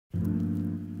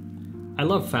I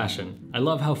love fashion. I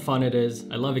love how fun it is.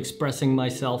 I love expressing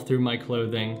myself through my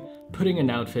clothing, putting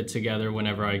an outfit together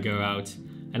whenever I go out.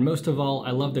 And most of all, I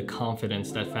love the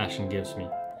confidence that fashion gives me.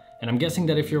 And I'm guessing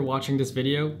that if you're watching this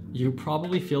video, you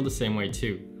probably feel the same way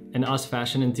too. And us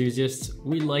fashion enthusiasts,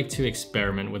 we like to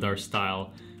experiment with our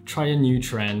style, try a new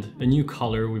trend, a new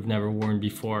color we've never worn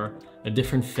before, a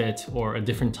different fit, or a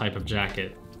different type of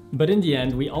jacket. But in the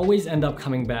end, we always end up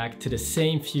coming back to the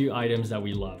same few items that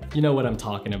we love. You know what I'm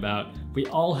talking about. We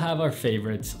all have our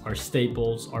favorites, our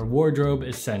staples, our wardrobe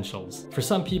essentials. For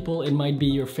some people, it might be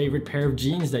your favorite pair of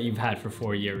jeans that you've had for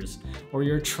 4 years, or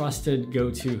your trusted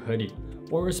go-to hoodie,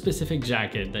 or a specific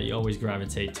jacket that you always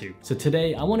gravitate to. So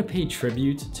today, I want to pay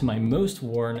tribute to my most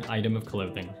worn item of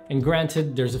clothing. And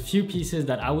granted, there's a few pieces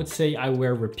that I would say I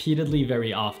wear repeatedly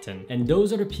very often, and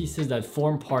those are the pieces that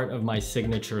form part of my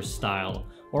signature style,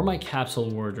 or my capsule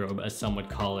wardrobe as some would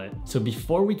call it. So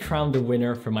before we crown the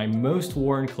winner for my most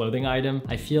worn clothing item,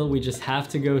 I feel we just have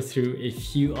to go through a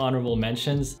few honorable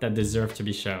mentions that deserve to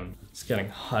be shown. It's getting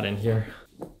hot in here.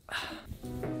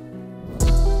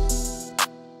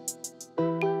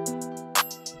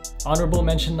 Honorable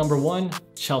mention number 1,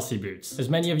 Chelsea boots. As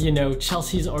many of you know,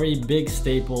 Chelseas are a big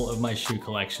staple of my shoe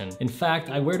collection. In fact,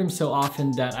 I wear them so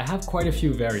often that I have quite a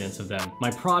few variants of them.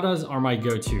 My Pradas are my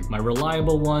go-to, my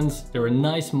reliable ones. They're a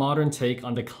nice modern take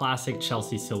on the classic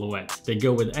Chelsea silhouette. They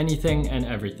go with anything and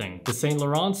everything. The Saint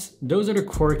Laurents, those are the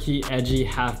quirky, edgy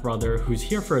half-brother who's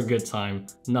here for a good time,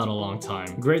 not a long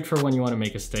time. Great for when you want to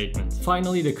make a statement.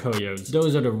 Finally, the Koios.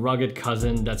 Those are the rugged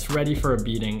cousin that's ready for a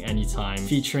beating anytime,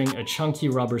 featuring a chunky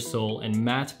rubber sole and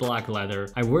matte black leather.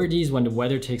 I wear these when the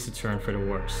weather takes a turn for the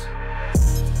worse.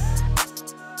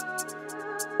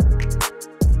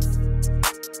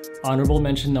 Honorable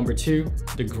mention number 2,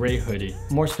 the gray hoodie.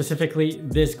 More specifically,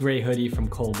 this gray hoodie from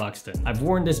Cole Buxton. I've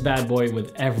worn this bad boy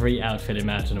with every outfit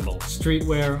imaginable.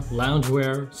 Streetwear,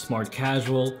 loungewear, smart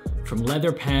casual, from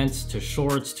leather pants to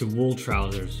shorts to wool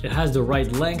trousers. It has the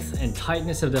right length and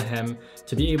tightness of the hem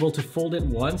to be able to fold it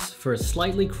once for a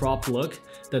slightly cropped look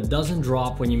that doesn't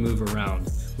drop when you move around,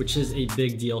 which is a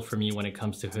big deal for me when it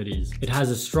comes to hoodies. It has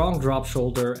a strong drop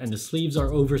shoulder and the sleeves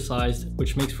are oversized,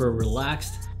 which makes for a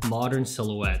relaxed, modern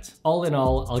silhouette. All in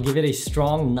all, I'll give it a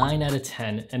strong 9 out of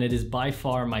 10, and it is by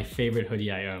far my favorite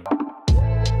hoodie I own.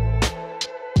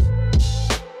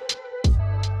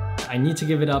 I need to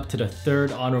give it up to the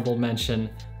third honorable mention,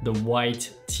 the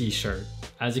white t-shirt.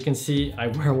 As you can see, I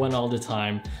wear one all the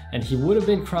time, and he would have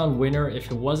been crowned winner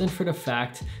if it wasn't for the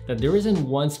fact that there isn't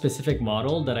one specific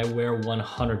model that I wear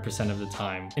 100% of the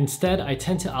time. Instead, I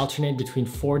tend to alternate between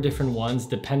 4 different ones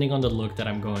depending on the look that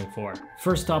I'm going for.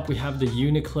 First up, we have the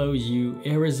Uniqlo U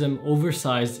Airism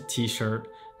Oversized t-shirt.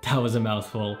 That was a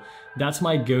mouthful. That's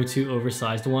my go-to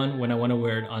oversized one when I want to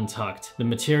wear it untucked. The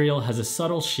material has a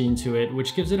subtle sheen to it,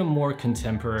 which gives it a more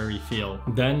contemporary feel.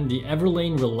 Then the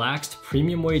Everlane Relaxed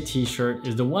Premium Weight t-shirt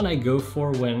is the one I go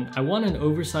for when I want an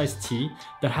oversized tee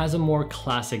that has a more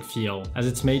classic feel, as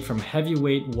it's made from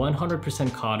heavyweight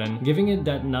 100% cotton, giving it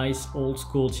that nice old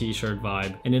school t-shirt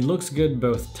vibe. And it looks good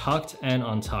both tucked and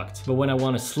untucked. But when I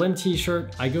want a slim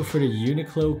t-shirt, I go for the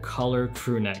Uniqlo Color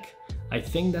Crew Neck. I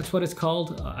think that's what it's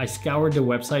called. I scoured the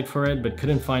website for it, but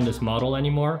couldn't find this model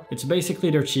anymore. It's basically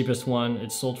their cheapest one.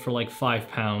 It's sold for like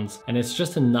 £5, and it's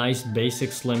just a nice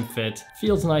basic slim fit.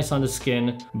 Feels nice on the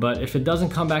skin, but if it doesn't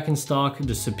come back in stock,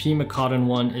 the Supima cotton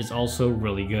one is also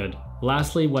really good.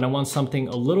 Lastly, when I want something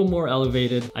a little more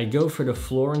elevated, I go for the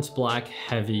Florence Black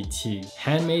Heavy Tee.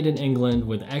 Handmade in England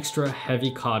with extra heavy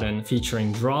cotton,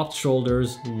 featuring dropped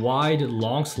shoulders, wide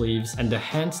long sleeves, and the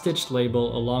hand-stitched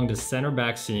label along the center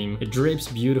back seam. It drapes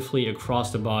beautifully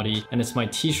across the body, and it's my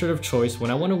t-shirt of choice when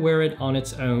I want to wear it on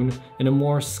its own in a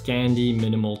more Scandi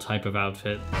minimal type of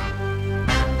outfit.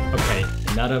 Okay,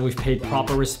 now that we've paid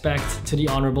proper respect to the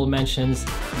honorable mentions,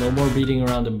 no more beating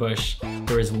around the bush,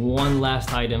 there is one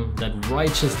last item that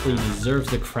righteously deserves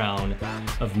the crown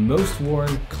of most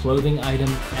worn clothing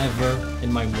item ever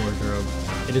in my wardrobe.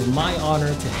 It is my honor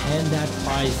to hand that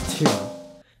prize to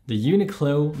the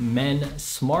Uniqlo Men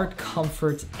Smart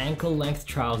Comfort Ankle Length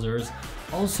Trousers,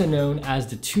 also known as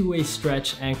the two-way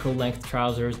stretch ankle length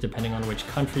trousers depending on which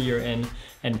country you're in,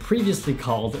 and previously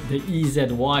called the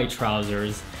EZY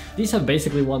trousers. These have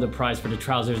basically won the prize for the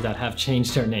trousers that have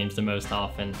changed their names the most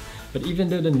often. But even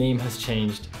though the name has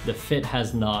changed, the fit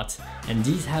has not, and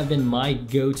these have been my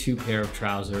go-to pair of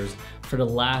trousers for the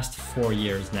last 4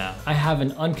 years now. I have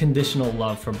an unconditional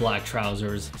love for black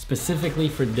trousers, specifically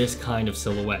for this kind of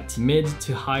silhouette. Mid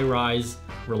to high rise,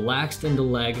 relaxed in the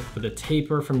leg with a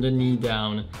taper from the knee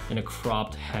down and a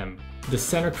cropped hem. The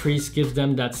center crease gives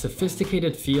them that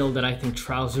sophisticated feel that I think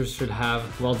trousers should have,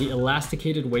 while the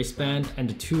elasticated waistband and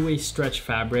the two-way stretch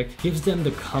fabric gives them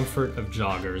the comfort of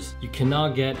joggers. You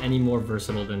cannot get any more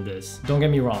versatile than this. Don't get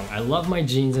me wrong, I love my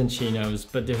jeans and chinos,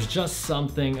 but there's just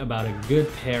something about a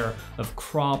good pair of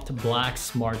cropped black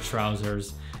smart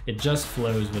trousers. It just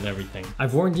flows with everything.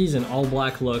 I've worn these in all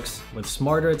black looks, with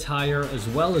smarter attire as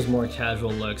well as more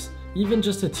casual looks, even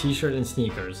just a t-shirt and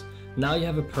sneakers. Now you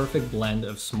have a perfect blend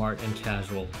of smart and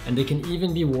casual, and they can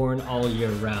even be worn all year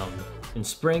round. In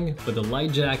spring with a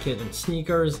light jacket and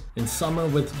sneakers, in summer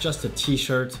with just a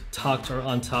t-shirt, tucked or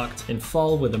untucked, in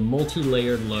fall with a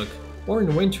multi-layered look, or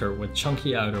in winter with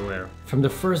chunky outerwear. From the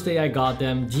first day I got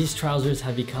them, these trousers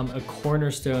have become a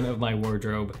cornerstone of my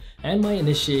wardrobe and my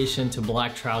initiation to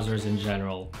black trousers in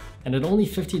general. And at only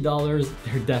 $50,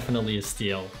 they're definitely a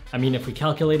steal. I mean, if we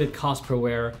calculated cost per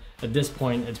wear, at this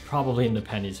point it's probably in the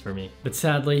pennies for me. But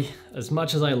sadly, as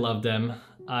much as I love them,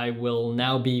 I will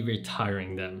now be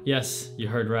retiring them. Yes, you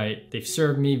heard right. They've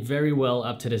served me very well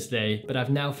up to this day, but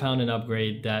I've now found an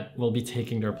upgrade that will be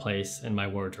taking their place in my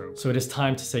wardrobe. So it is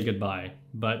time to say goodbye.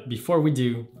 But before we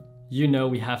do, you know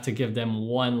we have to give them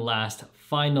one last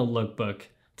final lookbook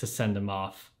to send them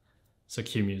off. So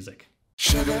cue music.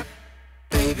 Sugar,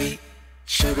 baby,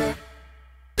 sugar,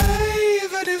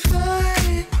 baby,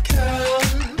 divine girl,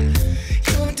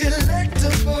 you're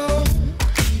delectable.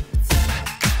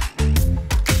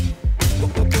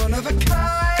 One of a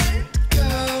kind,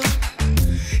 girl,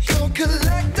 you're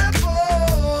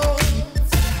collectible.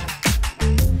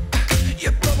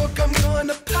 Your bubblegum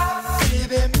gonna pop,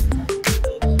 baby.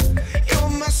 You're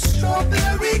my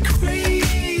strawberry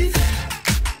cream,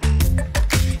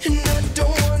 and I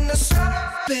don't wanna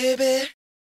stop, baby.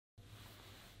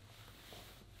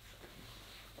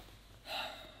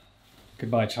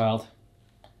 Goodbye, child.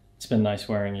 It's been nice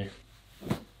wearing you.